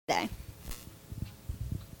Day.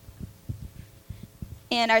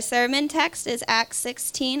 And our sermon text is Acts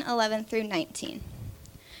 16:11 through 19.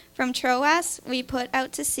 From Troas, we put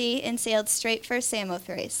out to sea and sailed straight for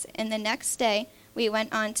Samothrace, and the next day we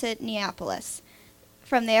went on to Neapolis.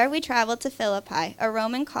 From there we traveled to Philippi, a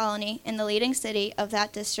Roman colony in the leading city of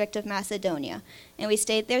that district of Macedonia, and we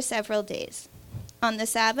stayed there several days. On the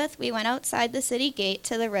Sabbath, we went outside the city gate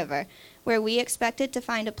to the river, where we expected to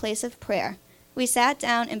find a place of prayer. We sat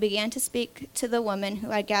down and began to speak to the women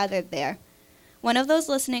who had gathered there. One of those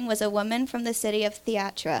listening was a woman from the city of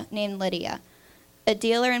Thyatira named Lydia, a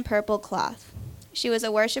dealer in purple cloth. She was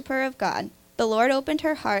a worshiper of God. The Lord opened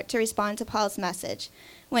her heart to respond to Paul's message.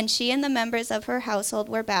 When she and the members of her household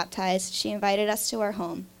were baptized, she invited us to her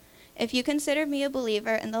home. "If you consider me a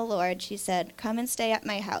believer in the Lord," she said, "come and stay at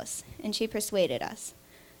my house." And she persuaded us.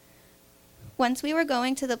 Once we were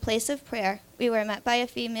going to the place of prayer, we were met by a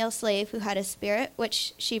female slave who had a spirit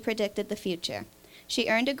which she predicted the future. She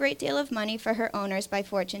earned a great deal of money for her owners by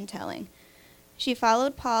fortune-telling. She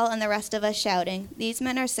followed Paul and the rest of us shouting, "These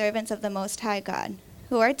men are servants of the Most High God,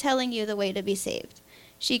 who are telling you the way to be saved."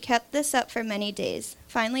 She kept this up for many days.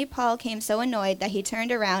 Finally, Paul came so annoyed that he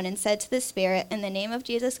turned around and said to the spirit, "In the name of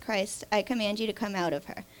Jesus Christ, I command you to come out of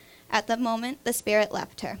her." At the moment, the spirit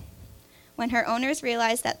left her. When her owners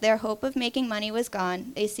realized that their hope of making money was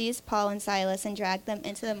gone, they seized Paul and Silas and dragged them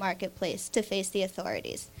into the marketplace to face the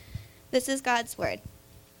authorities. This is God's word.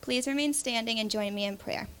 Please remain standing and join me in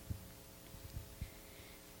prayer.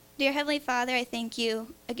 Dear Heavenly Father, I thank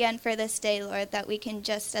you again for this day, Lord, that we can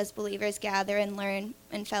just as believers gather and learn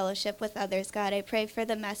and fellowship with others. God, I pray for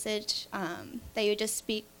the message that you just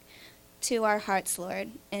speak to our hearts,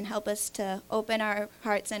 Lord, and help us to open our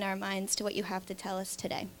hearts and our minds to what you have to tell us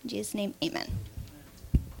today. In Jesus' name, amen.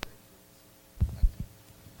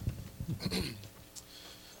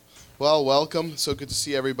 Well, welcome. So good to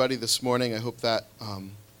see everybody this morning. I hope that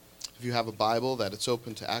if you have a Bible, that it's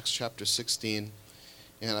open to Acts chapter 16.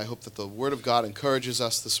 And I hope that the Word of God encourages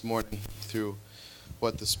us this morning through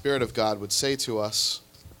what the Spirit of God would say to us.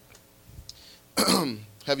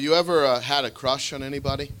 Have you ever had a crush on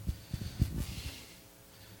anybody?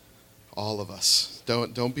 All of us.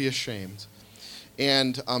 Don't be ashamed.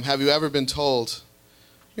 And have you ever been told,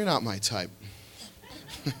 "You're not my type"?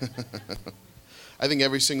 I think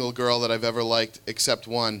every single girl that I've ever liked, except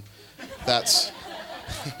one, that's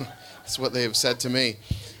what they have said to me.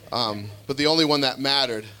 But the only one that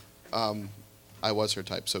mattered, I was her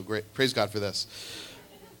type. So great. Praise God for this.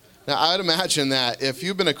 Now, I would imagine that if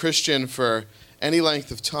you've been a Christian for any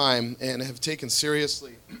length of time and have taken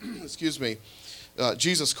seriously,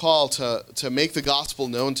 Jesus' call to make the gospel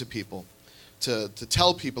known to people, to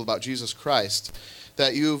tell people about Jesus Christ,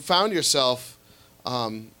 that you found yourself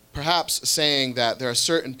perhaps saying that there are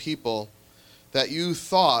certain people that you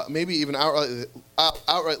thought, maybe even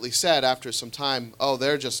outrightly said after some time, "Oh,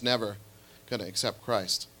 they're just never going to accept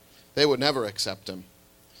Christ. They would never accept him."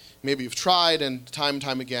 Maybe you've tried, and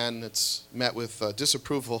time again, it's met with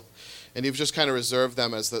disapproval, and you've just kind of reserved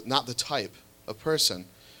them as not the type of person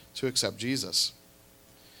to accept Jesus.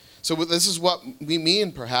 So this is what we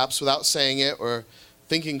mean, perhaps, without saying it or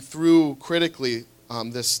thinking through critically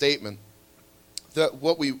this statement. That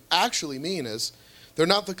what we actually mean is they're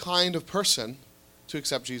not the kind of person to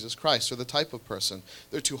accept Jesus Christ, or the type of person.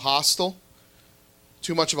 They're too hostile,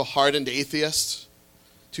 too much of a hardened atheist,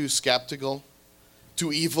 too skeptical,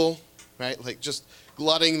 too evil, right? Like just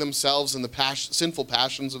glutting themselves in the sinful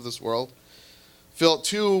passions of this world.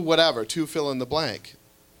 Too fill in the blank.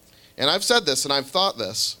 And I've said this and I've thought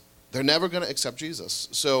this. They're never going to accept Jesus.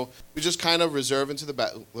 So we just kind of retreat into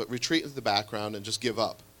the background and just give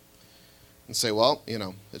up. And say, well,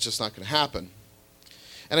 it's just not going to happen.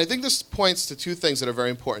 And I think this points to two things that are very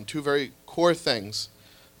important, two very core things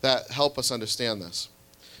that help us understand this.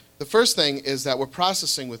 The first thing is that we're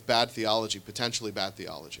processing with bad theology, potentially bad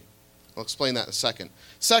theology. I'll explain that in a second.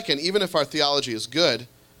 Second, even if our theology is good,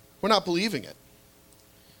 we're not believing it.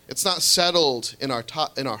 It's not settled in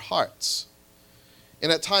our hearts.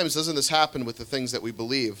 And at times, doesn't this happen with the things that we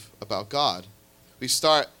believe about God? We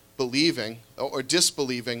start believing or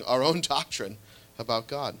disbelieving our own doctrine about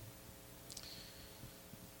God.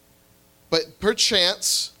 But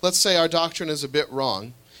perchance, let's say our doctrine is a bit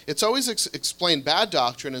wrong. It's always explained, bad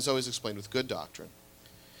doctrine is always explained with good doctrine.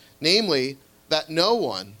 Namely, that no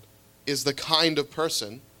one is the kind of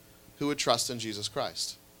person who would trust in Jesus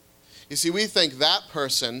Christ. You see, we think that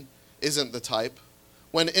person isn't the type,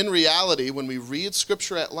 when in reality, when we read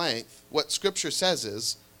Scripture at length, what Scripture says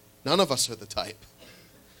is, none of us are the type.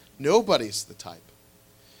 Nobody's the type.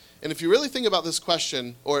 And if you really think about this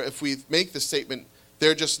question, or if we make the statement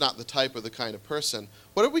they're just not the type or the kind of person,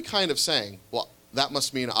 what are we kind of saying? Well, that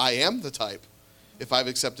must mean I am the type if I've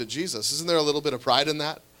accepted Jesus. Isn't there a little bit of pride in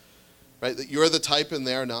that? Right? That you're the type and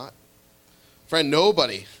they're not? Friend, no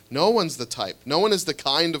one's the type. No one is the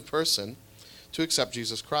kind of person to accept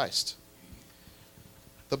Jesus Christ.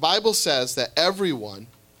 The Bible says that everyone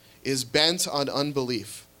is bent on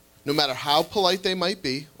unbelief. No matter how polite they might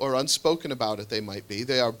be or unspoken about it they might be,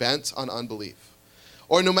 they are bent on unbelief.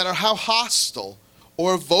 Or no matter how hostile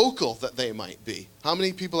or vocal that they might be. How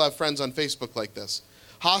many people have friends on Facebook like this?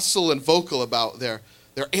 Hostile and vocal about their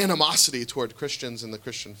animosity toward Christians and the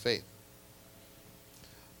Christian faith.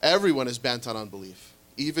 Everyone is bent on unbelief.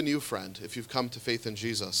 Even you, friend, if you've come to faith in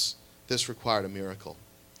Jesus, this required a miracle.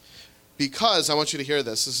 Because, I want you to hear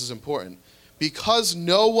this is important, because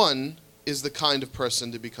no one is the kind of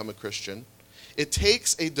person to become a Christian, it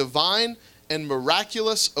takes a divine and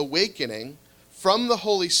miraculous awakening from the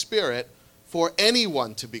Holy Spirit for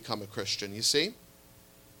anyone to become a Christian, you see?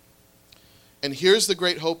 And here's the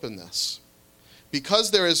great hope in this.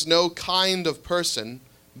 Because there is no kind of person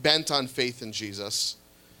bent on faith in Jesus,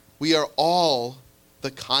 we are all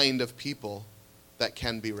the kind of people that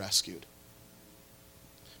can be rescued.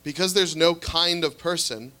 Because there's no kind of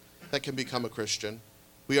person that can become a Christian,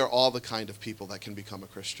 we are all the kind of people that can become a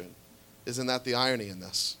Christian. Isn't that the irony in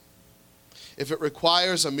this? If it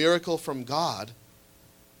requires a miracle from God,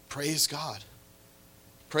 praise God.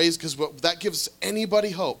 Praise, because that gives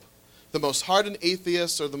anybody hope. The most hardened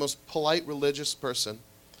atheist or the most polite religious person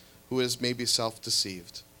who is maybe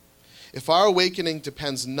self-deceived. If our awakening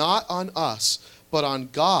depends not on us, but on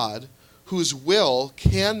God, whose will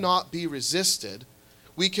cannot be resisted,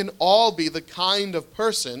 we can all be the kind of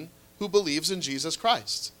person who believes in Jesus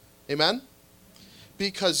Christ. Amen?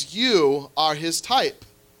 Because you are his type.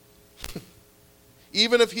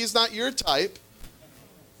 Even if he's not your type,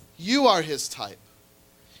 you are his type.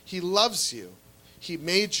 He loves you. He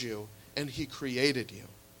made you, and he created you.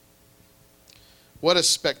 What a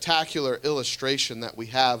spectacular illustration that we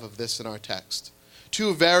have of this in our text.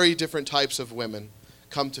 Two very different types of women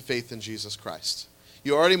come to faith in Jesus Christ.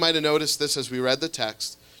 You already might have noticed this as we read the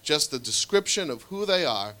text, just the description of who they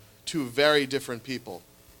are, two very different people.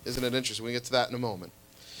 Isn't it interesting? We get to that in a moment.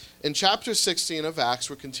 In chapter 16 of Acts,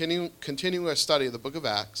 we're continuing our study of the book of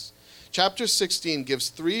Acts. Chapter 16 gives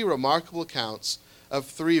three remarkable accounts of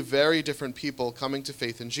three very different people coming to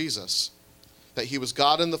faith in Jesus. That he was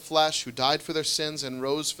God in the flesh, who died for their sins and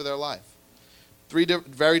rose for their life. Three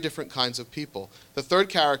very different kinds of people. The third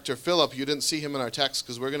character, Philip, you didn't see him in our text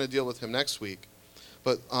because we're going to deal with him next week.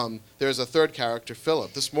 But there's a third character,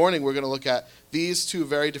 Philip. This morning we're going to look at these two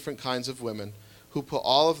very different kinds of women who put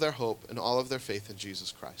all of their hope and all of their faith in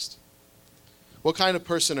Jesus Christ. What kind of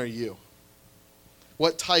person are you?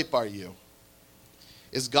 What type are you?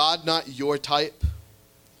 Is God not your type?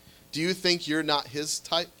 Do you think you're not his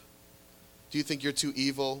type? Do you think you're too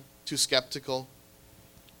evil, too skeptical,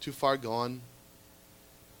 too far gone?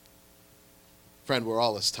 Friend, we're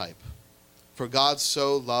all his type. For God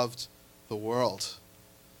so loved the world,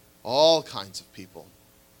 all kinds of people,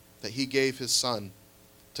 that he gave his son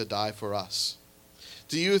to die for us.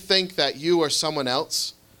 Do you think that you or someone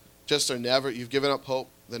else just you've given up hope,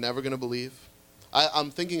 they're never going to believe?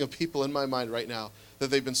 I'm thinking of people in my mind right now that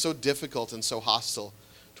they've been so difficult and so hostile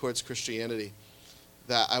towards Christianity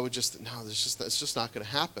that I would it's just not going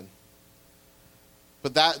to happen.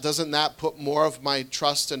 But doesn't that put more of my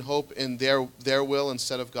trust and hope in their will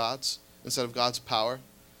instead of God's power?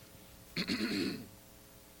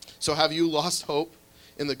 So have you lost hope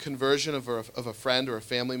in the conversion of a friend or a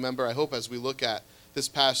family member? I hope as we look at this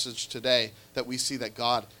passage today that we see that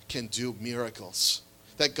God can do miracles,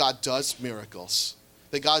 that God does miracles,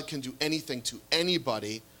 that God can do anything to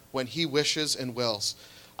anybody when he wishes and wills.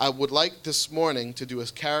 I would like this morning to do a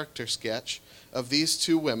character sketch of these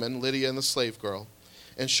two women, Lydia and the slave girl,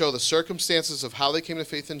 and show the circumstances of how they came to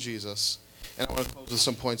faith in Jesus, and I want to close with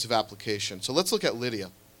some points of application. So let's look at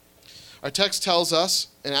Lydia. Our text tells us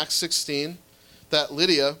in Acts 16 that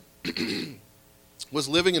Lydia was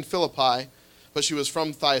living in Philippi, but she was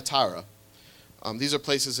from Thyatira. These are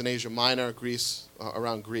places in Asia Minor, Greece,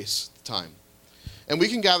 around Greece at the time. And we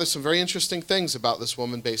can gather some very interesting things about this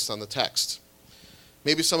woman based on the text.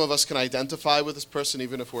 Maybe some of us can identify with this person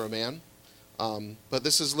even if we're a man. But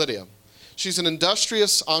this is Lydia. She's an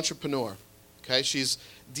industrious entrepreneur. Okay, she's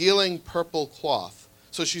dealing purple cloth.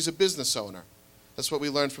 So she's a business owner. That's what we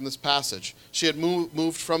learned from this passage. She had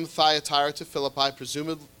moved from Thyatira to Philippi,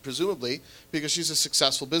 presumably because she's a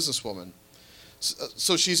successful businesswoman.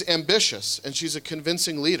 So she's ambitious, and she's a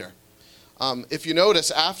convincing leader. If you notice,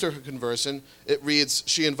 after her conversion, it reads,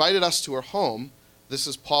 she invited us to her home This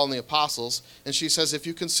is Paul and the apostles. And she says, if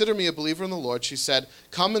you consider me a believer in the Lord, she said,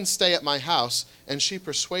 come and stay at my house. And she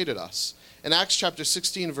persuaded us. In Acts chapter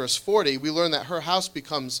 16, verse 40, we learn that her house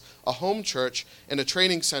becomes a home church and a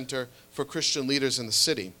training center for Christian leaders in the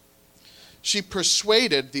city. She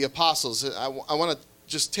persuaded the apostles. I want to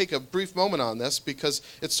just take a brief moment on this because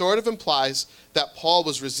it sort of implies that Paul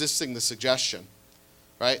was resisting the suggestion,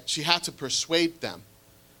 right? She had to persuade them.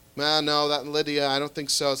 Man, no, that Lydia, I don't think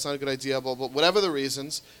so. It's not a good idea. But whatever the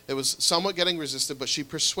reasons, it was somewhat getting resisted, but she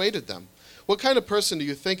persuaded them. What kind of person do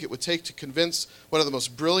you think it would take to convince one of the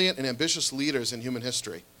most brilliant and ambitious leaders in human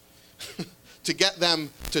history? To get them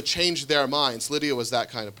to change their minds. Lydia was that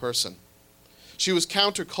kind of person. She was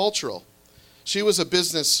countercultural. She was a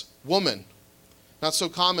business woman. Not so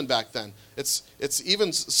common back then. It's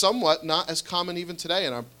even somewhat not as common even today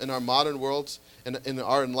in our modern world and in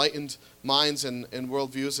our enlightened minds and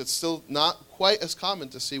worldviews. It's still not quite as common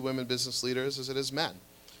to see women business leaders as it is men.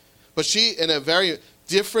 But she, in a very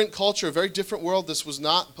different culture, a very different world, this was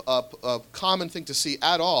not a common thing to see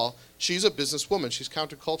at all. She's a businesswoman. She's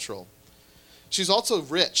countercultural. She's also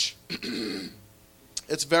rich.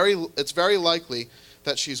 It's very likely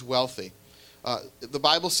that she's wealthy. The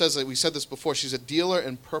Bible says that, we said this before, she's a dealer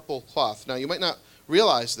in purple cloth. Now, you might not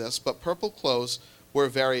realize this, but purple clothes were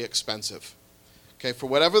very expensive. Okay, for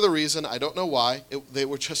whatever the reason, I don't know why, they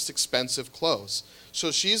were just expensive clothes.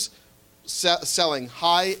 So she's selling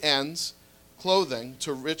high-end clothing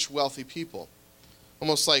to rich, wealthy people.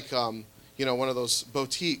 Almost like, one of those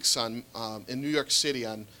boutiques in New York City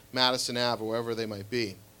on Madison Ave or wherever they might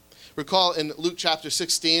be. Recall in Luke chapter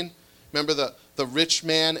 16, remember the rich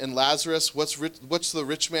man and Lazarus? What's the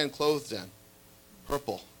rich man clothed in?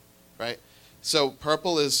 Purple, right? So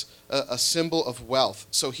purple is a symbol of wealth.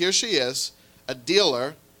 So here she is, a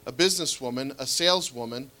dealer, a businesswoman, a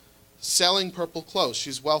saleswoman, selling purple clothes.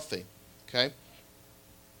 She's wealthy, okay?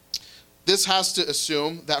 This has to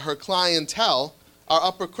assume that her clientele are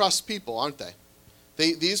upper crust people, aren't they?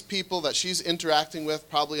 These people that she's interacting with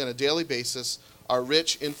probably on a daily basis are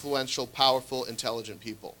rich, influential, powerful, intelligent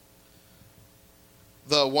people.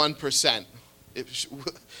 The 1%,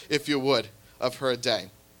 if you would, of her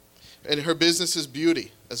day. And her business is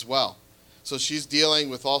beauty as well. So she's dealing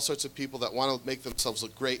with all sorts of people that want to make themselves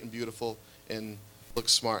look great and beautiful and look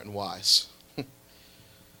smart and wise.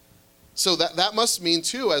 So that must mean,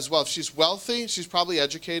 too, as well, if she's wealthy, she's probably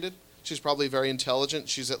educated. She's probably very intelligent.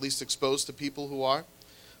 She's at least exposed to people who are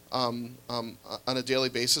on a daily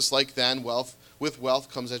basis. Like then, with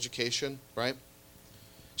wealth comes education, right?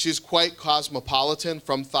 She's quite cosmopolitan,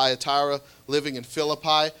 from Thyatira, living in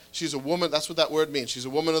Philippi. She's a woman. That's what that word means. She's a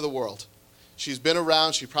woman of the world. She's been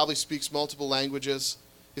around. She probably speaks multiple languages.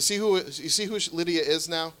 You see who Lydia is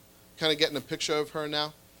now? Kind of getting a picture of her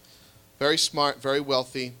now. Very smart, very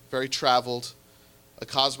wealthy, very traveled, a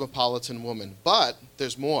cosmopolitan woman. But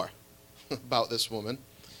there's more about this woman.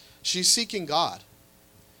 She's seeking God.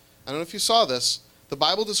 I don't know if you saw this. The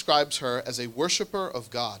Bible describes her as a worshiper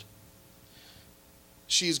of God.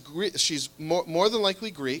 She's more than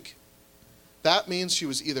likely Greek. That means she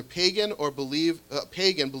was either pagan or believed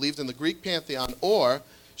in the Greek pantheon, or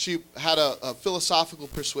she had a philosophical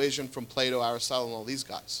persuasion from Plato, Aristotle, and all these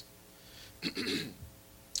guys.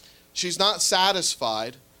 She's not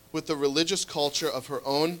satisfied with the religious culture of her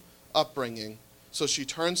own upbringing, so she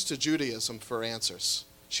turns to Judaism for answers.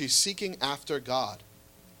 She's seeking after God.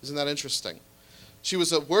 Isn't that interesting? She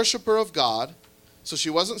was a worshiper of God, so she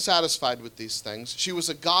wasn't satisfied with these things. She was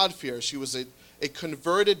a God-fearer. She was a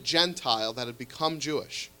converted Gentile that had become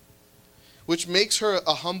Jewish, which makes her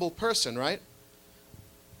a humble person, right?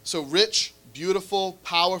 So rich, beautiful,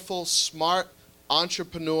 powerful, smart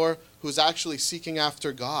entrepreneur who's actually seeking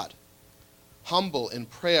after God. Humble in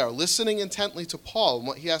prayer, listening intently to Paul and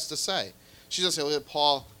what he has to say. She doesn't say,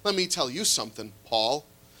 Paul, let me tell you something, Paul.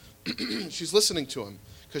 She's listening to him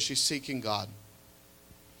because she's seeking God.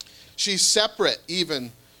 She's separate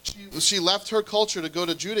even. She left her culture to go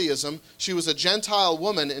to Judaism. She was a Gentile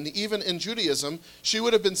woman, and even in Judaism, she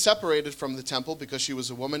would have been separated from the temple because she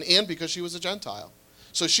was a woman and because she was a Gentile.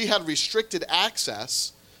 So she had restricted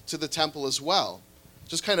access to the temple as well,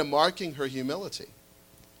 just kind of marking her humility.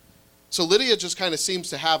 So Lydia just kind of seems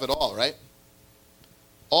to have it all, right?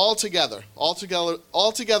 All together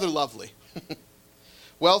lovely.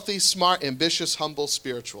 Wealthy, smart, ambitious, humble,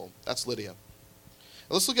 spiritual. That's Lydia.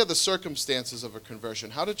 Let's look at the circumstances of her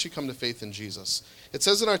conversion. How did she come to faith in Jesus? It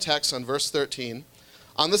says in our text on verse 13,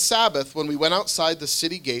 on the Sabbath, when we went outside the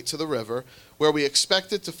city gate to the river, where we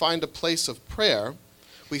expected to find a place of prayer,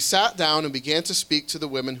 we sat down and began to speak to the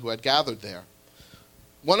women who had gathered there.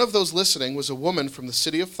 One of those listening was a woman from the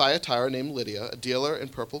city of Thyatira named Lydia, a dealer in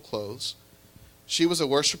purple clothes. She was a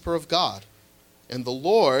worshiper of God. And the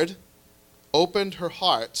Lord opened her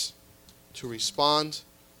heart to respond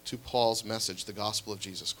to Paul's message, the gospel of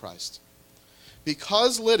Jesus Christ.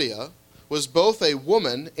 Because Lydia was both a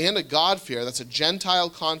woman and a God-fearer, that's a Gentile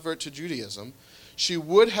convert to Judaism, she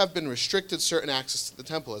would have been restricted certain access to the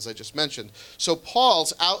temple, as I just mentioned. So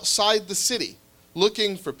Paul's outside the city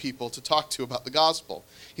looking for people to talk to about the gospel.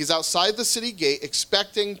 He's outside the city gate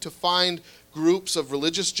expecting to find groups of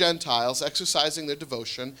religious Gentiles exercising their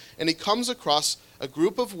devotion, and he comes across a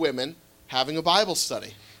group of women having a Bible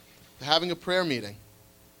study, having a prayer meeting.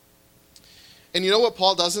 And you know what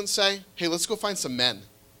Paul doesn't say? Hey, let's go find some men.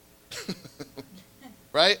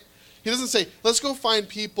 Right? He doesn't say, let's go find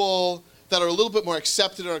people that are a little bit more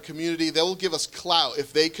accepted in our community. They will give us clout.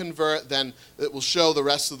 If they convert, then it will show the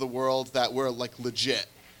rest of the world that we're like legit.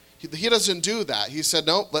 He doesn't do that. He said,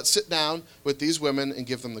 no, let's sit down with these women and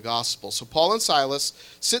give them the gospel. So Paul and Silas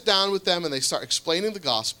sit down with them and they start explaining the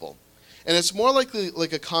gospel. And it's more likely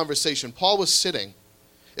like a conversation. Paul was sitting.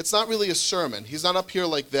 It's not really a sermon. He's not up here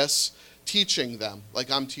like this teaching them,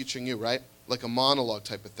 like I'm teaching you, right? Like a monologue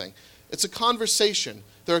type of thing. It's a conversation.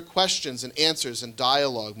 There are questions and answers and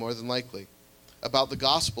dialogue, more than likely, about the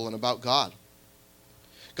gospel and about God.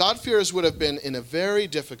 God-fearers would have been in a very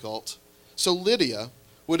difficult, so Lydia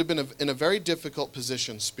would have been in a very difficult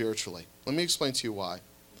position spiritually. Let me explain to you why.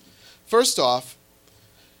 First off,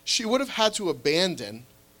 she would have had to abandon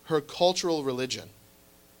her cultural religion.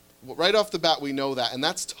 Right off the bat, we know that, and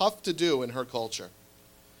that's tough to do in her culture.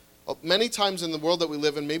 Many times in the world that we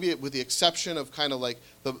live in, maybe with the exception of kind of like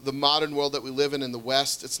the modern world that we live in the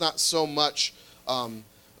West, it's not so much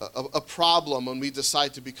a problem when we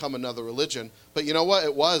decide to become another religion. But you know what?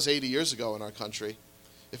 It was 80 years ago in our country.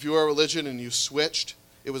 If you were a religion and you switched,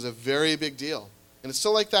 it was a very big deal. And it's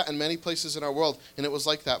still like that in many places in our world, and it was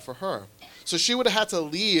like that for her. So she would have had to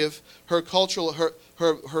leave her cultural,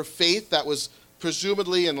 her faith that was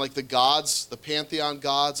presumably in like the gods, the pantheon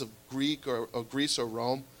gods of Greece or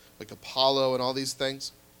Rome, like Apollo and all these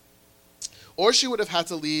things. Or she would have had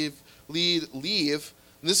to leave,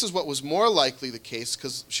 and this is what was more likely the case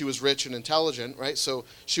because she was rich and intelligent, right? So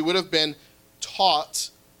she would have been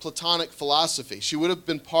taught Platonic philosophy. She would have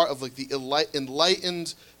been part of like the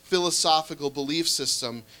enlightened philosophical belief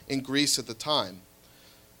system in Greece at the time.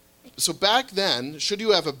 So back then,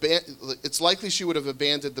 it's likely she would have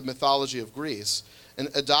abandoned the mythology of Greece and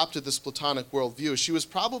adopted this Platonic worldview. She was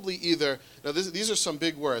probably these are some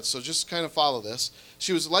big words, so just kind of follow this.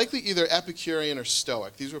 She was likely either Epicurean or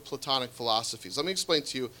Stoic. These were Platonic philosophies. Let me explain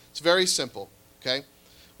to you. It's very simple, okay?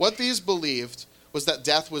 What these believed was that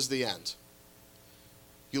death was the end.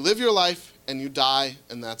 You live your life and you die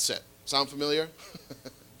and that's it. Sound familiar?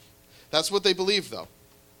 That's what they believed, though.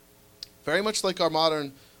 Very much like our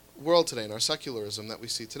modern world today and our secularism that we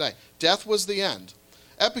see today. Death was the end.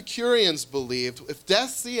 Epicureans believed if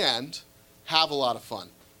death's the end, have a lot of fun.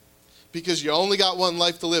 Because you only got one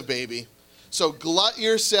life to live, baby. So glut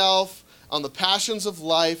yourself on the passions of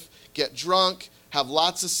life, get drunk, have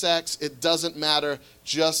lots of sex, it doesn't matter,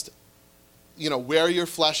 just wear your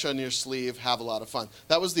flesh on your sleeve, have a lot of fun.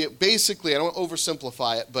 That was basically, I don't want to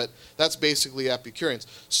oversimplify it, but that's basically Epicureans.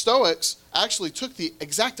 Stoics actually took the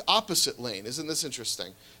exact opposite lane. Isn't this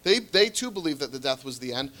interesting? They too believed that the death was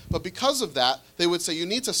the end, but because of that, they would say you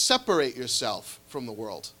need to separate yourself from the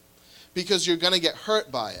world because you're going to get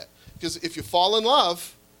hurt by it. Because if you fall in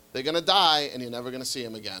love, they're going to die and you're never going to see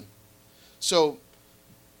them again. So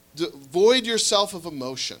void yourself of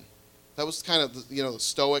emotion. That was kind of, the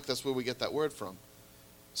stoic, that's where we get that word from.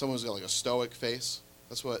 Someone who's got like a stoic face.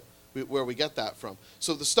 That's where we get that from.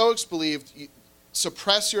 So the Stoics believed,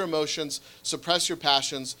 suppress your emotions, suppress your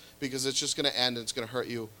passions, because it's just going to end and it's going to hurt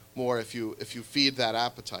you more if you feed that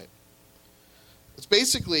appetite. It's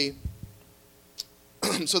basically,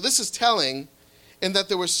 so this is telling in that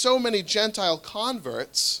there were so many Gentile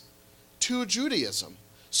converts to Judaism.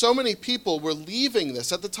 So many people were leaving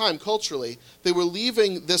this at the time culturally. They were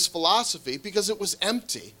leaving this philosophy because it was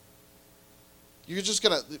empty. You just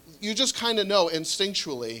kind of know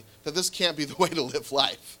instinctually that this can't be the way to live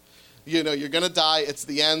life. You're going to die. It's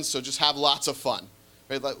the end, so just have lots of fun.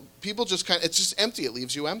 Right? Like, people just it's just empty. It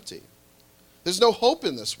leaves you empty. There's no hope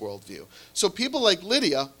in this worldview. So people like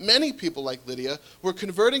Lydia, many people like Lydia, were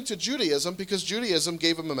converting to Judaism because Judaism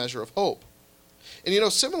gave them a measure of hope.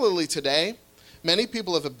 And similarly today, many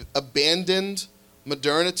people have abandoned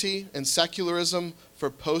modernity and secularism for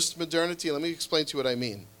post-modernity. Let me explain to you what I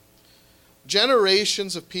mean.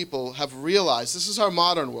 Generations of people have realized, this is our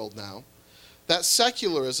modern world now, that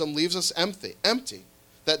secularism leaves us empty.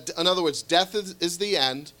 That, in other words, death is the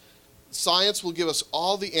end. Science will give us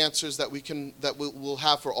all the answers that we'll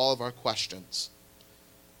have for all of our questions.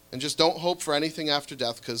 and just don't hope for anything after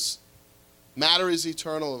death because matter is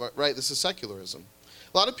eternal, right? This is secularism.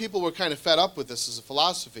 A lot of people were kind of fed up with this as a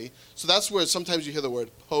philosophy, so that's where sometimes you hear the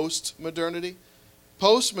word post-modernity.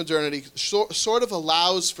 Post-modernity sort of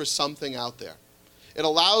allows for something out there. It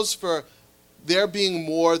allows for there being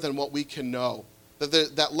more than what we can know,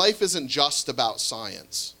 that life isn't just about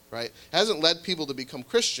science, right? It hasn't led people to become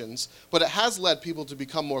Christians, but it has led people to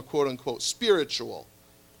become more quote-unquote spiritual,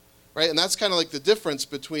 right? And that's kind of like the difference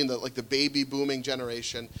between the baby booming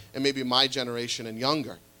generation and maybe my generation and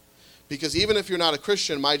younger. Because even if you're not a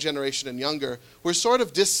Christian, my generation and younger, we're sort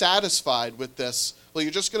of dissatisfied with this, well,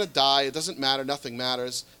 you're just going to die, it doesn't matter, nothing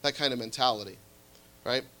matters, that kind of mentality,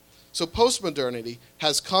 right? So postmodernity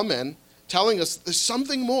has come in telling us there's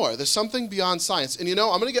something more, there's something beyond science. And I'm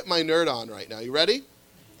going to get my nerd on right now. You ready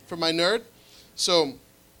for my nerd? So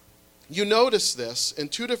you notice this in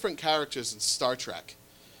two different characters in Star Trek.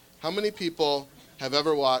 How many people have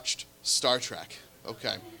ever watched Star Trek?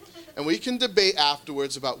 Okay. And we can debate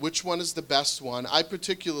afterwards about which one is the best one. I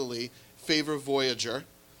particularly favor Voyager,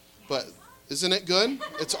 but isn't it good?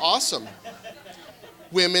 It's awesome.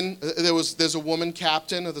 Women, there's a woman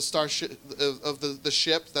captain of the starship of the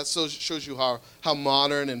ship. That shows you how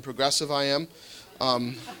modern and progressive I am.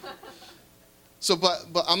 But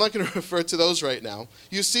I'm not going to refer to those right now.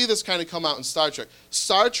 You see this kind of come out in Star Trek.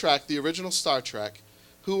 Star Trek, the original Star Trek,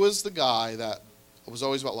 who was the guy that was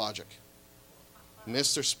always about logic?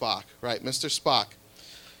 Mr. Spock, right, Mr. Spock.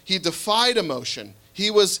 He defied emotion.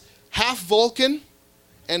 He was half Vulcan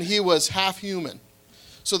and he was half human.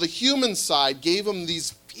 So the human side gave him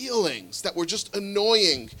these feelings that were just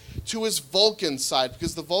annoying to his Vulcan side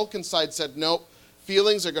because the Vulcan side said, nope,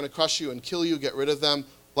 feelings are going to crush you and kill you, get rid of them.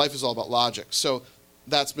 Life is all about logic. So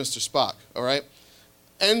that's Mr. Spock, all right?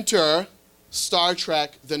 Enter Star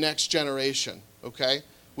Trek The Next Generation, okay,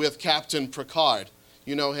 with Captain Picard.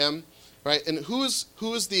 You know him? Right, and who is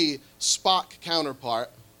the Spock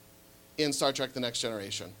counterpart in Star Trek The Next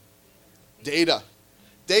Generation? Data.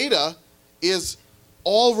 Data is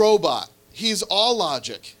all robot. He's all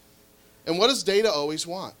logic. And what does Data always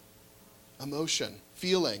want? Emotion,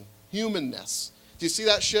 feeling, humanness. Do you see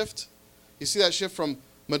that shift? You see that shift from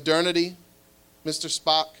modernity, Mr.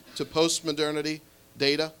 Spock, to post-modernity,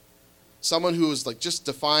 Data? Someone who is like just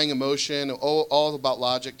defying emotion, all about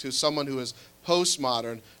logic, to someone who is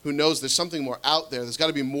postmodern, who knows there's something more out there. There's got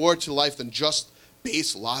to be more to life than just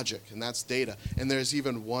base logic, and that's Data. And there's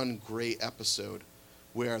even one great episode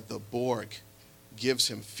where the Borg gives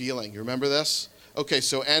him feeling. You remember this? Okay,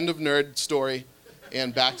 so end of nerd story,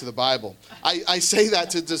 and back to the Bible. I say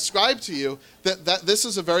that to describe to you that this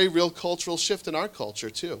is a very real cultural shift in our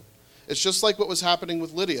culture, too. It's just like what was happening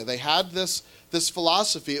with Lydia. They had this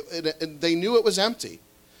philosophy, and they knew it was empty.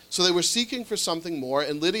 So they were seeking for something more,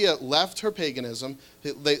 and Lydia left her paganism.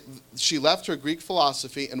 She left her Greek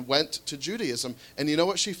philosophy and went to Judaism. And you know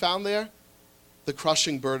what she found there? The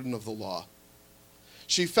crushing burden of the law.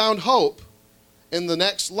 She found hope in the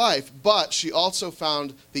next life, but she also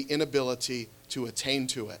found the inability to attain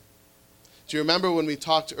to it. Do you remember when we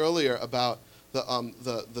talked earlier about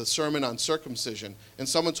the sermon on circumcision? And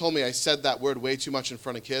someone told me I said that word way too much in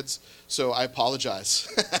front of kids, so I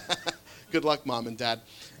apologize. Good luck, Mom and Dad.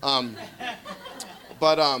 What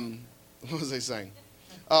was I saying?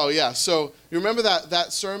 Oh, yeah. So you remember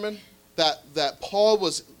that sermon? That Paul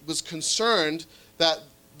was concerned that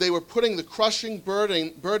they were putting the crushing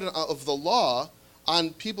burden of the law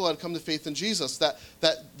on people that had come to faith in Jesus.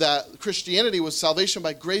 That Christianity was salvation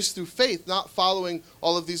by grace through faith, not following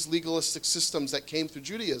all of these legalistic systems that came through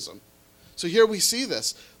Judaism. So here we see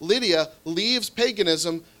this. Lydia leaves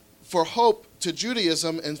paganism for hope to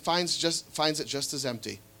Judaism and finds it just as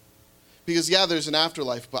empty. Because, yeah, there's an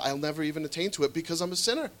afterlife, but I'll never even attain to it because I'm a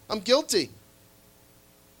sinner. I'm guilty.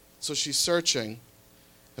 So she's searching,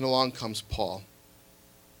 and along comes Paul.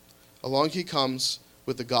 Along he comes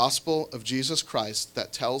with the gospel of Jesus Christ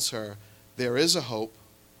that tells her there is a hope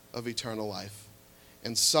of eternal life,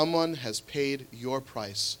 and someone has paid your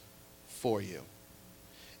price for you.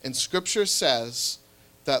 And Scripture says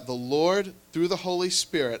that the Lord, through the Holy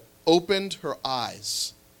Spirit, opened her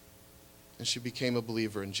eyes, and she became a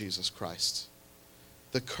believer in Jesus Christ.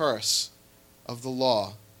 The curse of the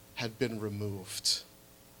law had been removed.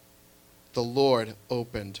 The Lord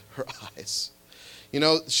opened her eyes. You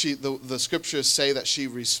know, the scriptures say that she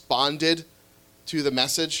responded to the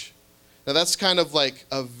message. Now that's kind of like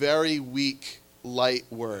a very weak, light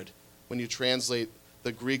word. When you translate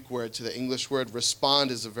the Greek word to the English word, respond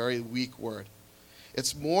is a very weak word.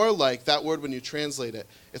 It's more like, that word when you translate it,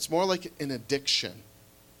 it's more like an addiction.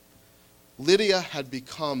 Lydia had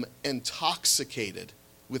become intoxicated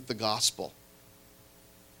with the gospel.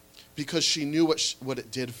 because she knew what it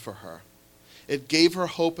did for her. It gave her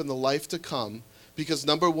hope in the life to come because,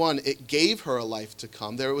 number one, it gave her a life to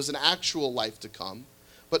come. There was an actual life to come.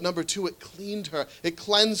 But number two, it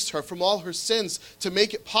cleansed her from all her sins to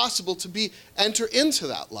make it possible to enter into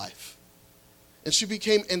that life. And she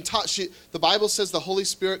became the Bible says the Holy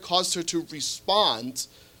Spirit caused her to respond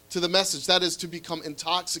to the message. That is, to become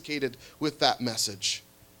intoxicated with that message.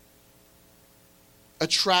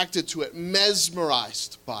 Attracted to it,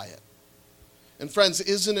 mesmerized by it. And friends,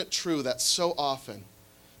 isn't it true that so often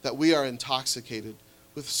that we are intoxicated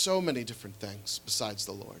with so many different things besides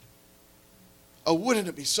the Lord? Oh, wouldn't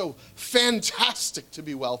it be so fantastic to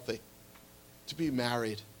be wealthy, to be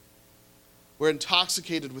married? We're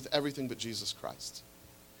intoxicated with everything but Jesus Christ.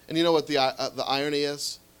 And you know what the irony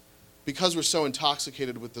is? Because we're so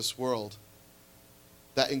intoxicated with this world,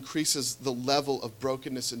 that increases the level of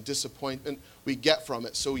brokenness and disappointment we get from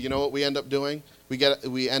it. So you know what we end up doing?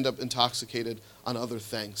 We end up intoxicated on other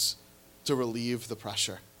things to relieve the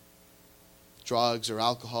pressure. Drugs or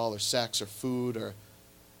alcohol or sex or food or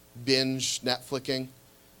binge Netflixing,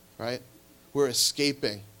 right? We're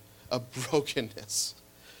escaping a brokenness.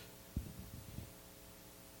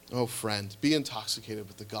 Oh, friend, be intoxicated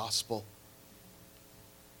with the gospel.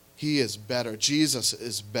 He is better. Jesus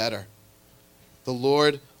is better. The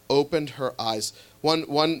Lord opened her eyes.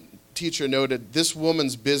 One teacher noted this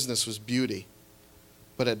woman's business was beauty,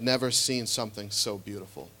 but had never seen something so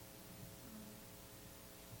beautiful.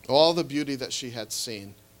 All the beauty that she had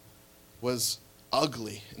seen was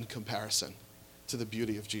ugly in comparison to the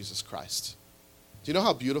beauty of Jesus Christ. Do you know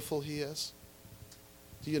how beautiful he is?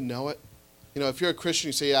 Do you know it? You know, if you're a Christian,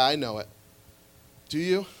 you say, yeah, I know it. Do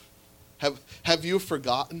you? Have you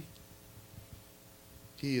forgotten?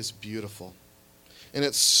 He is beautiful. And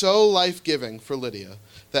it's so life-giving for Lydia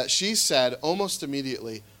that she said almost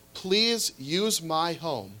immediately, please use my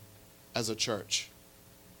home as a church,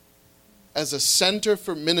 as a center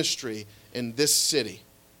for ministry in this city.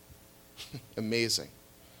 Amazing.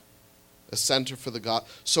 A center for the God.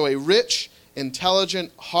 So a rich,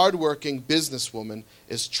 intelligent, hardworking businesswoman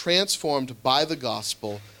is transformed by the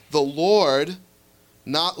gospel. The Lord,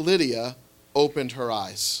 not Lydia, opened her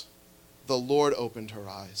eyes. The Lord opened her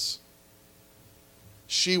eyes.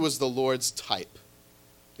 She was the Lord's type.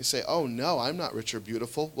 You say, oh no, I'm not rich or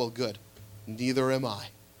beautiful. Well, good. Neither am I.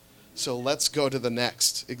 So let's go to the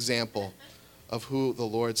next example of who the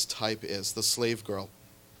Lord's type is, the slave girl.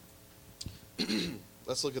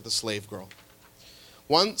 Let's look at the slave girl.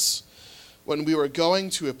 Once, when we were going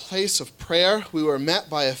to a place of prayer, we were met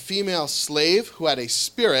by a female slave who had a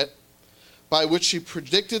spirit by which she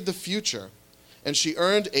predicted the future, and she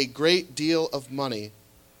earned a great deal of money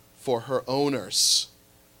for her owners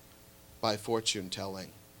by fortune telling.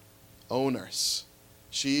 Owners.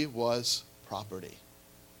 She was property.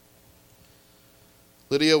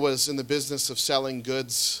 Lydia was in the business of selling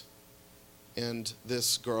goods, and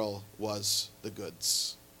this girl was the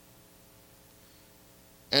goods.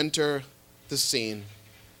 Enter the scene,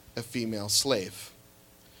 a female slave.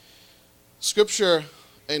 Scripture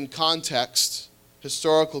in context,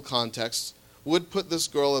 historical context, would put this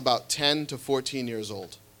girl about 10 to 14 years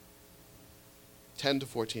old. 10 to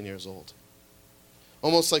 14 years old.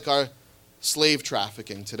 Almost like our slave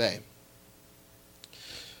trafficking today.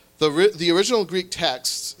 The original Greek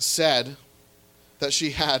text said that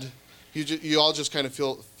she had, you all just kind of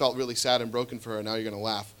felt really sad and broken for her, now you're going to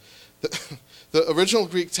laugh. The original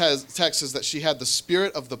Greek text says that she had the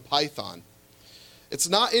spirit of the python. It's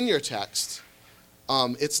not in your text.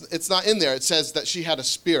 It's not in there. It says that she had a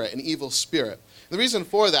spirit, an evil spirit. The reason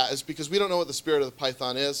for that is because we don't know what the spirit of the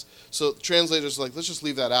python is. So translators are like, let's just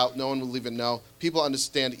leave that out. No one will even know. People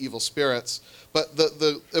understand evil spirits. But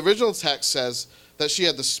the original text says that she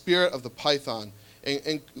had the spirit of the python.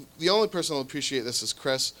 And the only person who will appreciate this is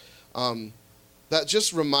Chris. We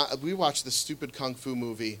watched this stupid kung fu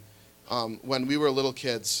movie when we were little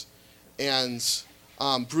kids. And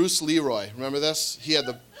Bruce Leroy, remember this?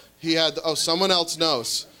 Someone else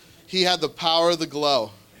knows. He had the power of the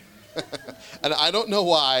glow. And I don't know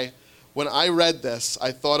why, when I read this,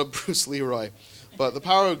 I thought of Bruce Leroy. But the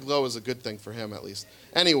power of the glow is a good thing for him, at least.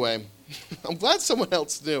 Anyway, I'm glad someone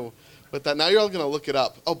else knew. But now you're all going to look it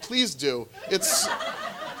up. Oh, please do. It's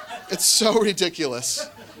so ridiculous.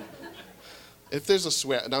 If there's a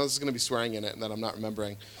swear, now this is going to be swearing in it that I'm not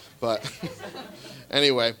remembering. But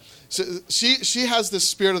anyway, so she has this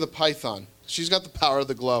spirit of the python. She's got the power of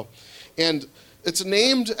the glow. And it's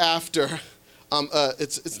named after...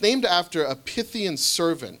 it's named after a Pythian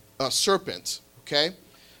serpent, okay?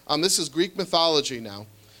 This is Greek mythology now.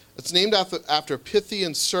 It's named after a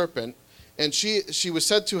Pythian serpent, And she was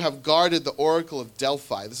said to have guarded the oracle of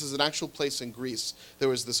Delphi. This is an actual place in Greece. There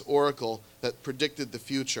was this oracle that predicted the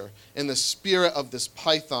future. And the spirit of this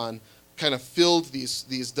python kind of filled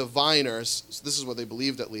these diviners, this is what they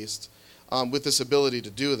believed at least, with this ability to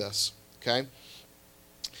do this. Okay?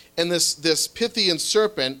 And this Pythian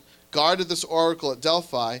serpent guarded this oracle at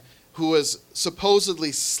Delphi, who was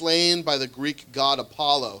supposedly slain by the Greek god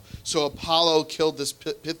Apollo. So Apollo killed this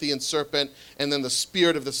Pythian serpent, and then the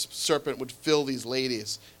spirit of this serpent would fill these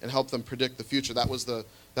ladies and help them predict the future. That was the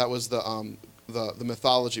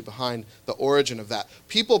mythology behind the origin of that.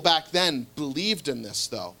 People back then believed in this,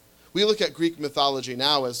 though. We look at Greek mythology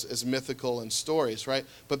now as mythical and stories, right?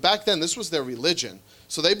 But back then, this was their religion.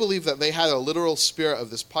 So they believed that they had a literal spirit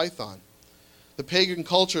of this python. The pagan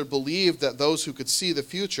culture believed that those who could see the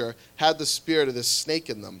future had the spirit of this snake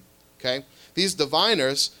in them. Okay? These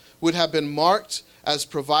diviners would have been marked as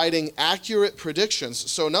providing accurate predictions.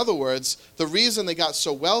 So in other words, the reason they got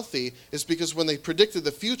so wealthy is because when they predicted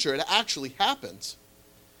the future, it actually happened.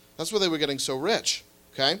 That's why they were getting so rich.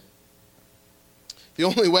 Okay? The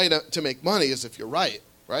only way to make money is if you're right?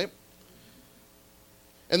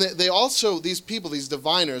 And they also, these people, these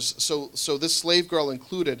diviners, so this slave girl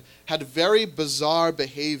included, had very bizarre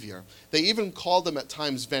behavior. They even called them at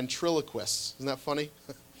times ventriloquists. Isn't that funny?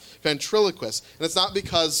 Ventriloquists. And it's not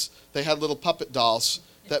because they had little puppet dolls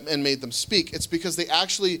and made them speak. It's because they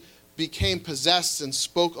actually became possessed and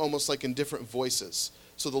spoke almost like in different voices.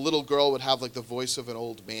 So the little girl would have like the voice of an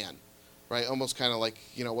old man, right? Almost kind of like,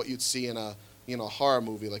 what you'd see in a horror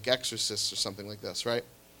movie like Exorcist or something like this, right?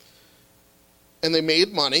 And they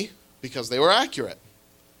made money because they were accurate.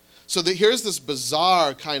 So here's this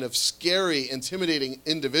bizarre, kind of scary, intimidating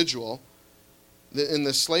individual in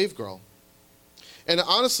this slave girl. And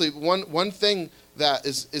honestly, one thing that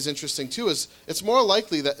is interesting too is it's more than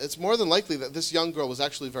likely that this young girl was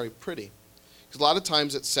actually very pretty. Because a lot of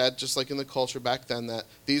times it's said, just like in the culture back then, that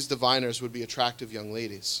these diviners would be attractive young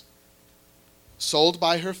ladies. Sold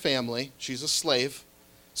by her family, she's a slave.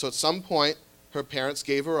 So at some point, her parents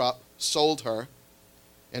gave her up, sold her,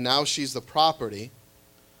 and now she's the property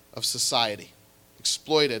of society,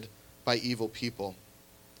 exploited by evil people.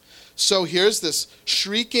 So here's this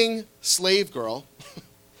shrieking slave girl,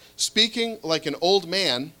 speaking like an old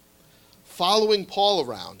man, following Paul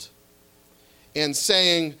around, and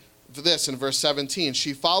saying this in verse 17,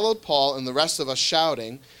 she followed Paul and the rest of us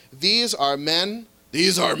shouting, these are men,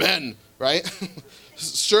 right?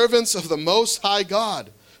 Servants of the Most High God,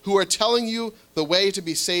 who are telling you the way to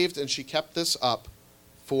be saved, and she kept this up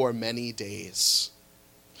for many days.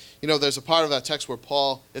 There's a part of that text where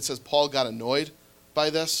it says Paul got annoyed by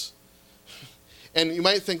this. And you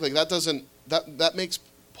might think like that makes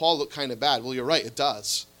Paul look kind of bad. Well, you're right, it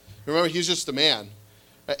does. Remember, he's just a man.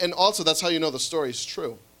 And also, that's how you know the story is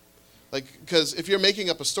true. Because if you're making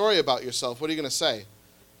up a story about yourself, what are you going to say?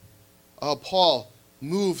 Oh, Paul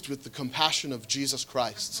moved with the compassion of Jesus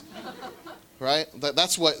Christ. Right?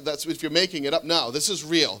 That's if you're making it up. No, this is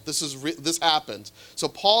real. This happened. So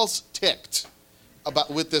Paul's ticked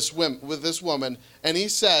with this woman, and he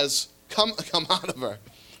says, "Come out of her,"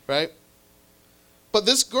 right? But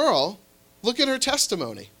this girl, look at her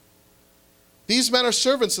testimony. These men are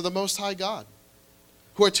servants of the Most High God,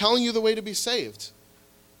 who are telling you the way to be saved.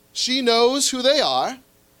 She knows who they are,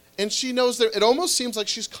 and she knows it almost seems like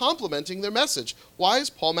she's complimenting their message. Why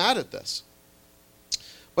is Paul mad at this?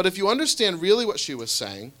 But if you understand really what she was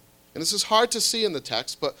saying, and this is hard to see in the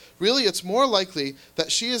text, but really it's more likely that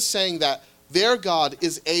she is saying that their God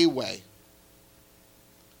is a way,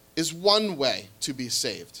 is one way to be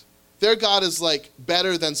saved. Their God is like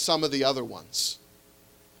better than some of the other ones.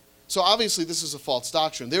 So obviously this is a false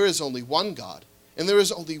doctrine. There is only one God, and there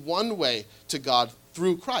is only one way to God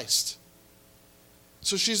through Christ.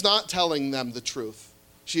 So she's not telling them the truth.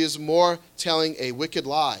 She is more telling a wicked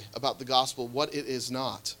lie about the gospel, what it is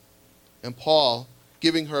not. And Paul,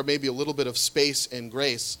 giving her maybe a little bit of space and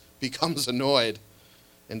grace, becomes annoyed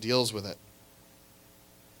and deals with it.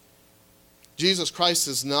 Jesus Christ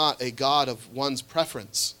is not a God of one's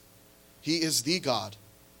preference. He is the God.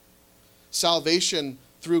 Salvation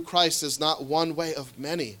through Christ is not one way of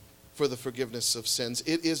many for the forgiveness of sins.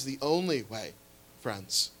 It is the only way,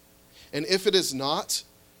 friends. And if it is not,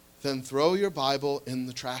 then throw your Bible in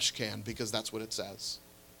the trash can, because that's what it says.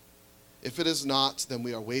 If it is not, then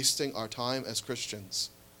we are wasting our time as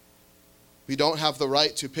Christians. We don't have the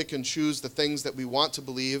right to pick and choose the things that we want to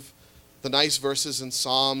believe, the nice verses in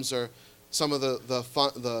Psalms or some of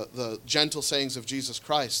the gentle sayings of Jesus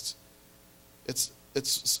Christ. It's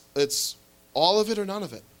all of it or none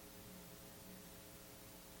of it.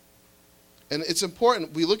 And it's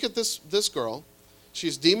important. We look at this girl.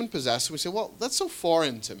 she's demon-possessed. And we say, well, that's so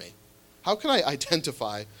foreign to me. How can I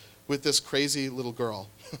identify with this crazy little girl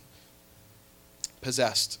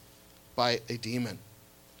possessed by a demon?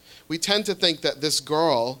 We tend to think that this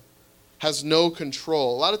girl has no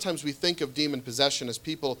control. A lot of times we think of demon possession as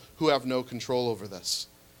people who have no control over this.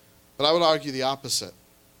 But I would argue the opposite.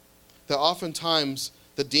 That oftentimes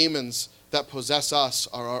the demons that possess us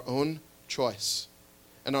are our own choice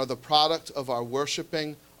and are the product of our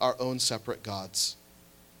worshiping our own separate gods.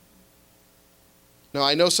 Now,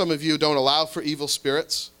 I know some of you don't allow for evil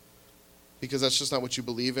spirits because that's just not what you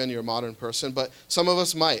believe in. You're a modern person, but some of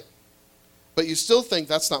us might. But you still think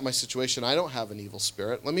that's not my situation. I don't have an evil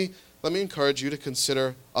spirit. Let me encourage you to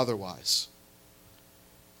consider otherwise.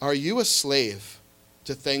 Are you a slave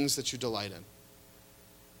to things that you delight in?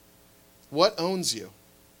 What owns you?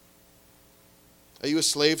 Are you a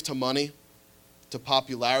slave to money, to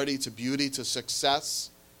popularity, to beauty, to success,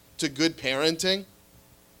 to good parenting,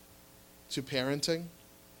 to parenting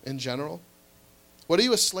in general? What are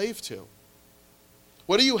you a slave to?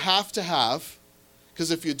 What do you have to have?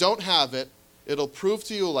 Because if you don't have it, it'll prove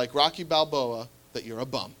to you, like Rocky Balboa, that you're a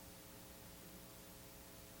bum.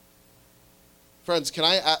 Friends, can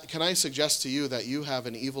I suggest to you that you have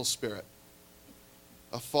an evil spirit,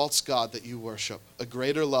 a false god that you worship, a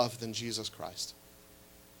greater love than Jesus Christ?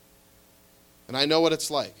 And I know what it's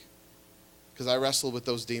like, because I wrestle with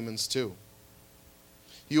those demons too.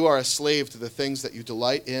 You are a slave to the things that you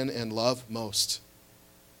delight in and love most.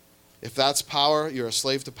 If that's power, you're a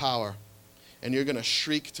slave to power, and you're going to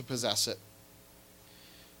shriek to possess it.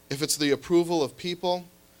 If it's the approval of people,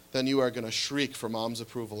 then you are going to shriek for mom's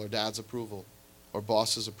approval or dad's approval or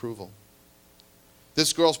boss's approval.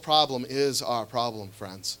 This girl's problem is our problem,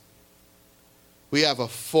 friends. We have a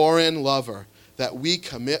foreign lover that we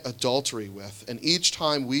commit adultery with, and each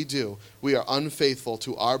time we do, we are unfaithful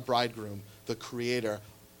to our bridegroom, the creator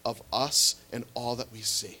of us and all that we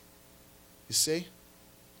see. You see?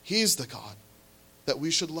 He's the God that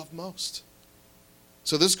we should love most.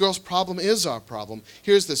 So this girl's problem is our problem.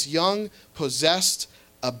 Here's this young, possessed,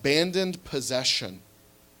 abandoned possession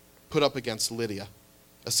put up against Lydia,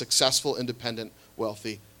 a successful, independent,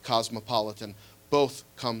 wealthy, cosmopolitan. Both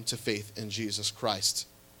come to faith in Jesus Christ.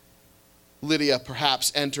 Lydia,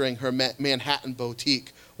 perhaps entering her Manhattan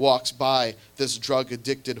boutique, walks by this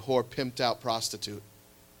drug-addicted, whore-pimped-out prostitute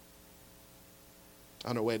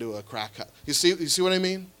on her way to a crack house. You see what I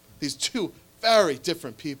mean? These two very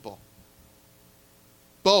different people.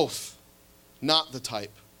 Both not the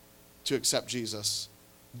type to accept Jesus.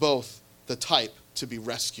 Both the type to be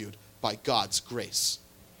rescued by God's grace.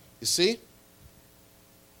 You see?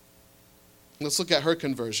 Let's look at her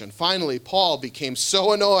conversion. Finally, Paul became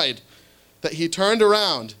so annoyed that he turned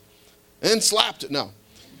around and slapped it. No.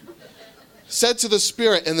 Said to the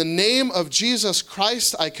spirit, in the name of Jesus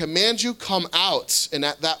Christ, I command you, come out. And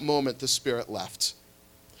at that moment, the spirit left.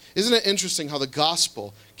 Isn't it interesting how the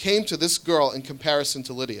gospel came to this girl in comparison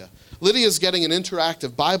to Lydia? Lydia's getting an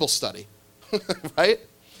interactive Bible study, right?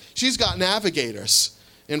 She's got navigators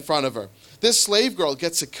in front of her. This slave girl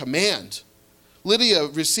gets a command. Lydia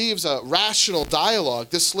receives a rational dialogue.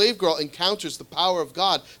 This slave girl encounters the power of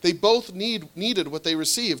God. They both needed what they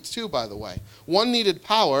received too, by the way. One needed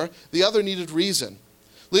power, the other needed reason.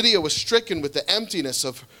 Lydia was stricken with the emptiness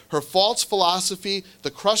of her false philosophy, the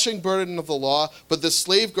crushing burden of the law, but the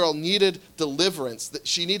slave girl needed deliverance.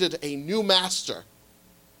 She needed a new master.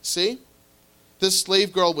 See? This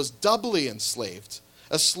slave girl was doubly enslaved,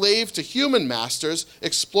 a slave to human masters,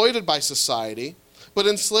 exploited by society, but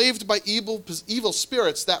enslaved by evil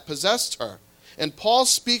spirits that possessed her. And Paul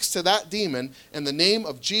speaks to that demon in the name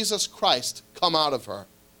of Jesus Christ, come out of her.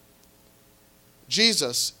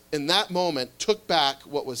 Jesus, in that moment, took back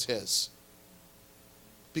what was his.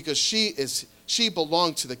 Because she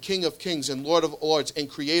belonged to the King of Kings and Lord of Lords and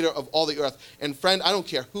Creator of all the earth. And friend, I don't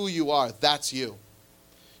care who you are, that's you.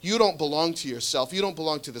 You don't belong to yourself. You don't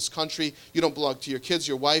belong to this country. You don't belong to your kids,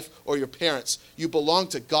 your wife, or your parents. You belong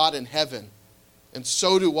to God in heaven. And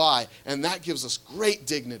so do I. And that gives us great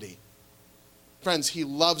dignity. Friends, he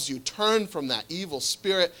loves you. Turn from that evil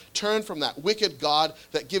spirit. Turn from that wicked God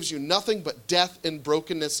that gives you nothing but death and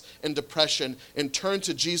brokenness and depression. And turn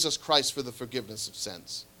to Jesus Christ for the forgiveness of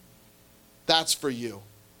sins. That's for you.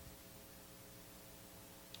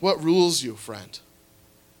 What rules you, friend?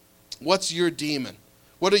 What's your demon?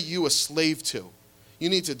 What are you a slave to? You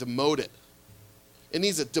need to demote it. It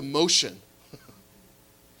needs a demotion.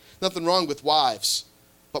 Nothing wrong with wives,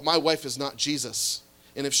 but my wife is not Jesus.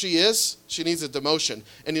 And if she is, she needs a demotion.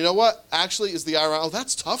 And you know what? Actually, is the irony, oh,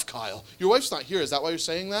 that's tough, Kyle. Your wife's not here. Is that why you're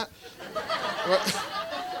saying that?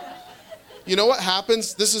 You know what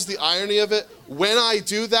happens? This is the irony of it. When I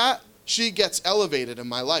do that, she gets elevated in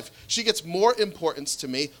my life. She gets more importance to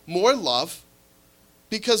me, more love,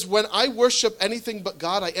 because when I worship anything but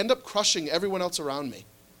God, I end up crushing everyone else around me.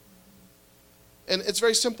 And it's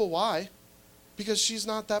very simple. Why? Because she's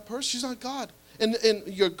not that person. She's not God. And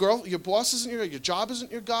your boss isn't your job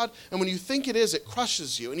isn't your God. And when you think it is, it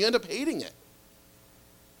crushes you, and you end up hating it.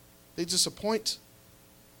 They disappoint.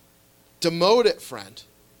 Demote it, friend.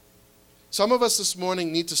 Some of us this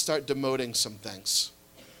morning need to start demoting some things.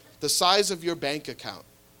 The size of your bank account,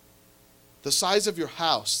 the size of your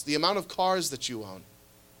house, the amount of cars that you own.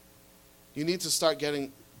 You need to start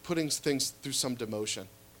putting things through some demotion,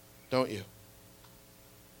 don't you?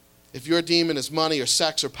 If your demon is money or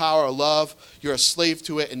sex or power or love, you're a slave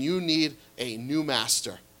to it and you need a new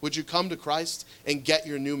master. Would you come to Christ and get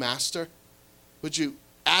your new master? Would you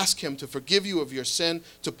ask him to forgive you of your sin,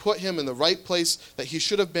 to put him in the right place that he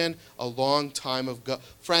should have been a long time ago?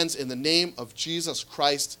 Friends, in the name of Jesus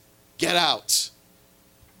Christ, get out.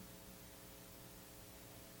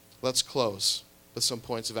 Let's close with some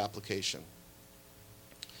points of application.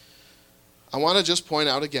 I want to just point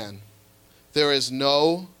out again, there is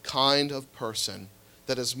no kind of person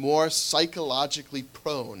that is more psychologically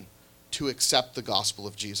prone to accept the gospel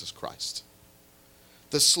of Jesus Christ.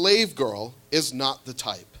 The slave girl is not the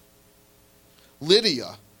type.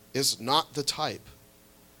 Lydia is not the type.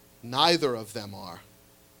 Neither of them are.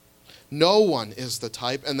 No one is the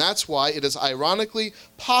type, and that's why it is ironically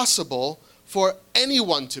possible for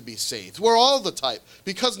anyone to be saved. We're all the type.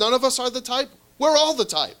 Because none of us are the type, we're all the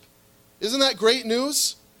type. Isn't that great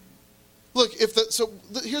news? Look,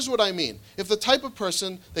 here's what I mean. If the type of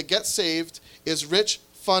person that gets saved is rich,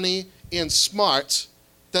 funny, and smart,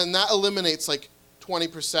 then that eliminates like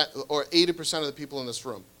 20% or 80% of the people in this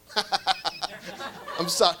room. I'm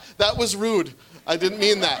sorry. That was rude. I didn't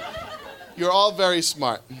mean that. You're all very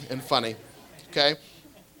smart and funny, okay?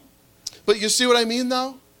 But you see what I mean,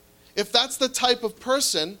 though? If that's the type of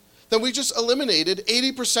person, then we just eliminated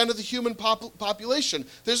 80% of the human population.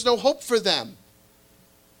 There's no hope for them.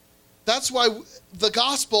 That's why the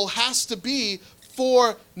gospel has to be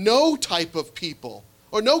for no type of people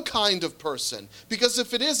or no kind of person. Because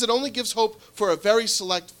if it is, it only gives hope for a very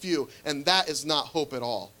select few, and that is not hope at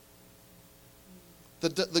all.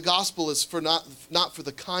 The gospel is for not for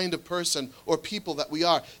the kind of person or people that we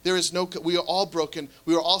are. We are all broken.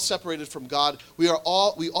 We are all separated from God. We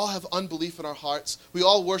all have unbelief in our hearts. We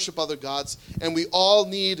all worship other gods, and we all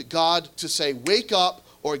need God to say, wake up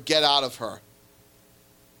or get out of her.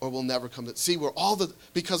 Or we'll never come to see.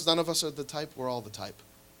 Because none of us are the type, we're all the type.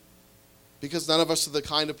 Because none of us are the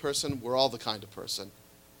kind of person, we're all the kind of person.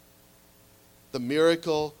 The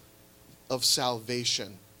miracle of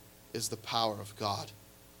salvation is the power of God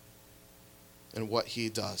and what he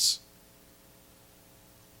does.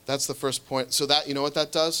 That's the first point. So that, you know what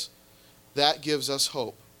that does? That gives us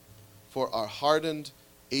hope for our hardened,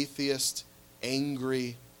 atheist,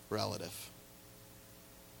 angry relative.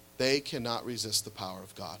 They cannot resist the power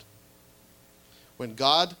of God. When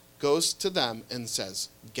God goes to them and says,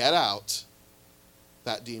 get out,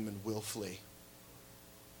 that demon will flee.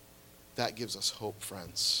 That gives us hope,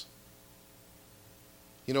 friends.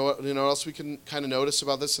 You know what else we can kind of notice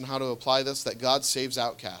about this and how to apply this? That God saves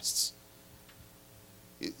outcasts.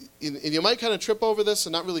 And you might kind of trip over this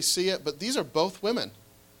and not really see it, but these are both women.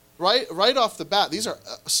 Right off the bat, these are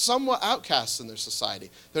somewhat outcasts in their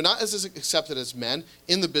society. They're not as accepted as men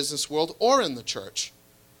in the business world or in the church.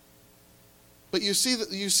 But you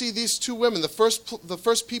see these two women, the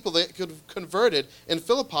first people that could have converted in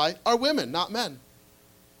Philippi are women, not men.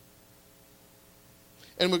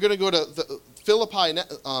 And we're going to go to Philip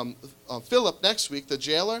next week, the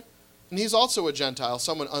jailer, and he's also a Gentile,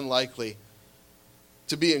 someone unlikely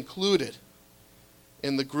to be included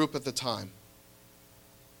in the group at the time.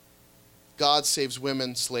 God saves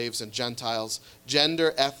women, slaves, and Gentiles.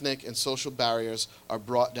 Gender, ethnic, and social barriers are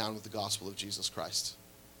brought down with the gospel of Jesus Christ.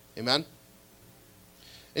 Amen?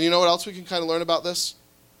 And you know what else we can kind of learn about this?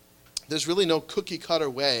 There's really no cookie-cutter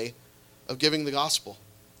way of giving the gospel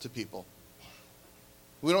to people.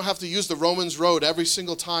 We don't have to use the Romans road every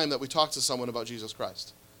single time that we talk to someone about Jesus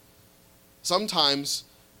Christ. Sometimes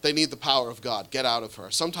they need the power of God. Get out of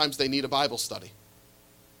her. Sometimes they need a Bible study.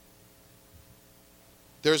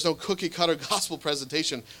 There's no cookie-cutter gospel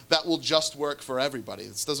presentation that will just work for everybody.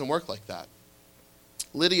 This doesn't work like that.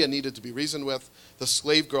 Lydia needed to be reasoned with. The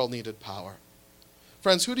slave girl needed power.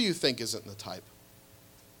 Friends, who do you think isn't the type?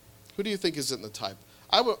 Who do you think isn't the type?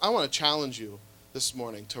 I want to challenge you this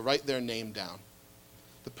morning to write their name down.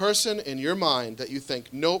 The person in your mind that you think,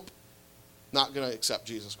 nope, not going to accept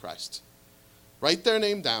Jesus Christ. Write their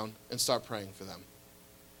name down and start praying for them.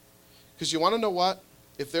 Because you want to know what?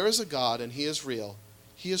 If there is a God and he is real,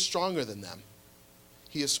 he is stronger than them.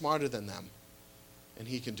 He is smarter than them. And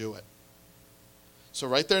he can do it. So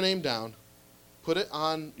write their name down, put it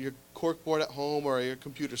on your corkboard at home or your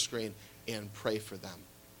computer screen, and pray for them.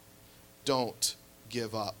 Don't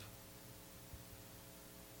give up.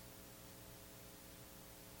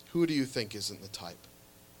 Who do you think isn't the type?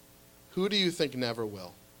 Who do you think never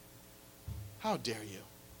will? How dare you?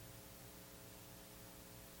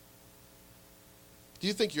 Do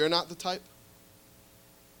you think you're not the type?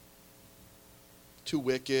 Too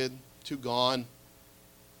wicked, too gone,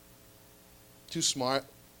 too smart?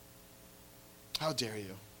 How dare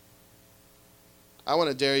you? I want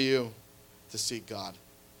to dare you to seek God.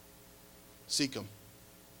 Seek him.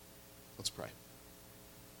 Let's pray.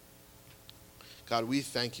 God, we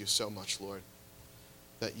thank you so much, Lord,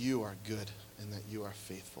 that you are good and that you are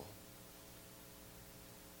faithful.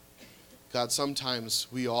 God, sometimes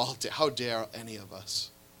we all, how dare any of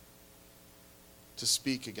us to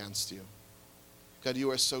speak against you. God,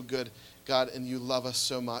 you are so good, God, and you love us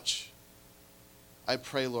so much. I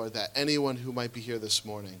pray, Lord, that anyone who might be here this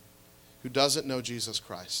morning who doesn't know Jesus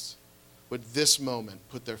Christ would this moment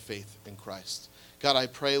put their faith in Christ. God, I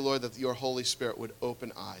pray, Lord, that your Holy Spirit would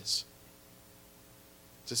open eyes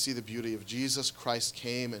to see the beauty of Jesus Christ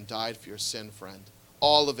came and died for your sin, friend.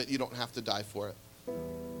 All of it, you don't have to die for it.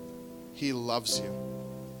 He loves you.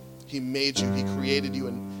 He made you. He created you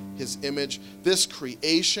in his image. This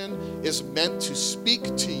creation is meant to speak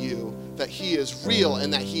to you that he is real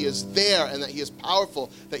and that he is there and that he is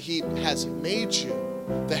powerful, that he has made you.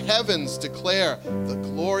 The heavens declare the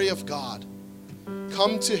glory of God.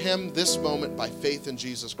 Come to him this moment by faith in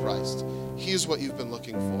Jesus Christ. He is what you've been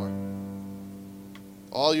looking for.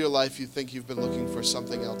 All your life you think you've been looking for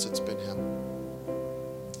something else, it's been him.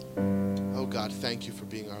 Oh God, thank you for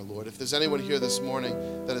being our Lord. If there's anyone here this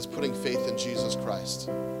morning that is putting faith in Jesus Christ,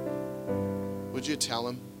 would you tell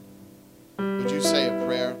him? Would you say a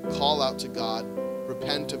prayer? Call out to God.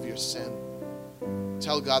 Repent of your sin.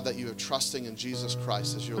 Tell God that you are trusting in Jesus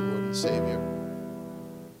Christ as your Lord and Savior.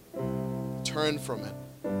 Turn from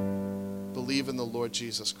it. Believe in the Lord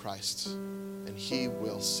Jesus Christ, and he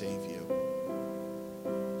will save you.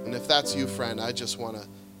 And if that's you, friend, I just want to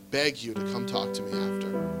beg you to come talk to me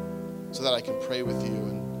after so that I can pray with you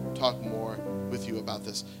and talk more with you about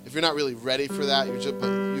this. If you're not really ready for that, but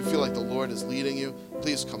you feel like the Lord is leading you,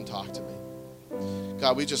 please come talk to me.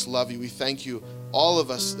 God, we just love you. We thank you. All of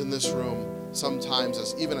us in this room,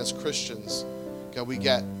 sometimes, even as Christians, God, we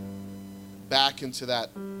get back into that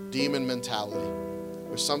demon mentality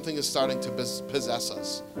where something is starting to possess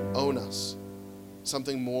us, own us,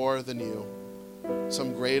 something more than you,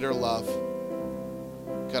 some greater love.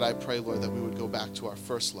 God, I pray, Lord, that we would go back to our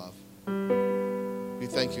first love. We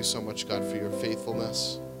thank you so much, God, for your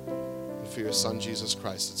faithfulness and for your Son, Jesus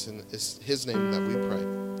Christ. It's in his name that we pray.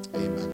 Amen.